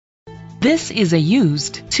This is a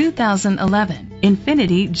used 2011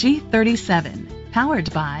 Infiniti G37,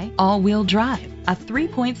 powered by all-wheel drive, a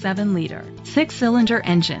 3.7-liter, 6-cylinder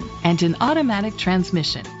engine, and an automatic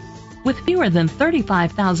transmission. With fewer than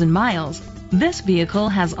 35,000 miles, this vehicle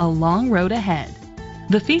has a long road ahead.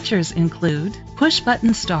 The features include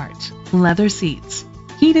push-button start, leather seats,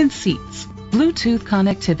 heated seats, Bluetooth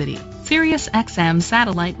connectivity, Sirius XM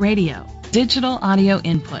satellite radio, digital audio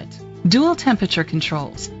input, dual temperature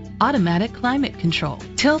controls, automatic climate control,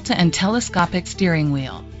 tilt and telescopic steering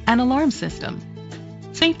wheel, an alarm system.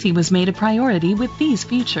 Safety was made a priority with these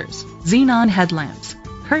features: xenon headlamps,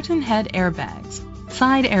 curtain head airbags,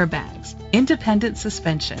 side airbags, independent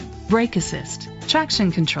suspension, brake assist,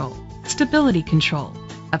 traction control, stability control,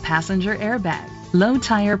 a passenger airbag, low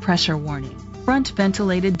tire pressure warning, front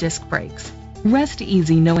ventilated disc brakes. Rest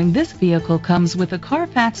easy knowing this vehicle comes with a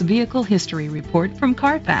Carfax Vehicle History Report from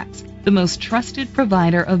Carfax, the most trusted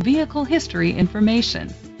provider of vehicle history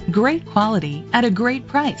information. Great quality at a great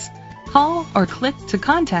price. Call or click to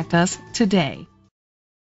contact us today.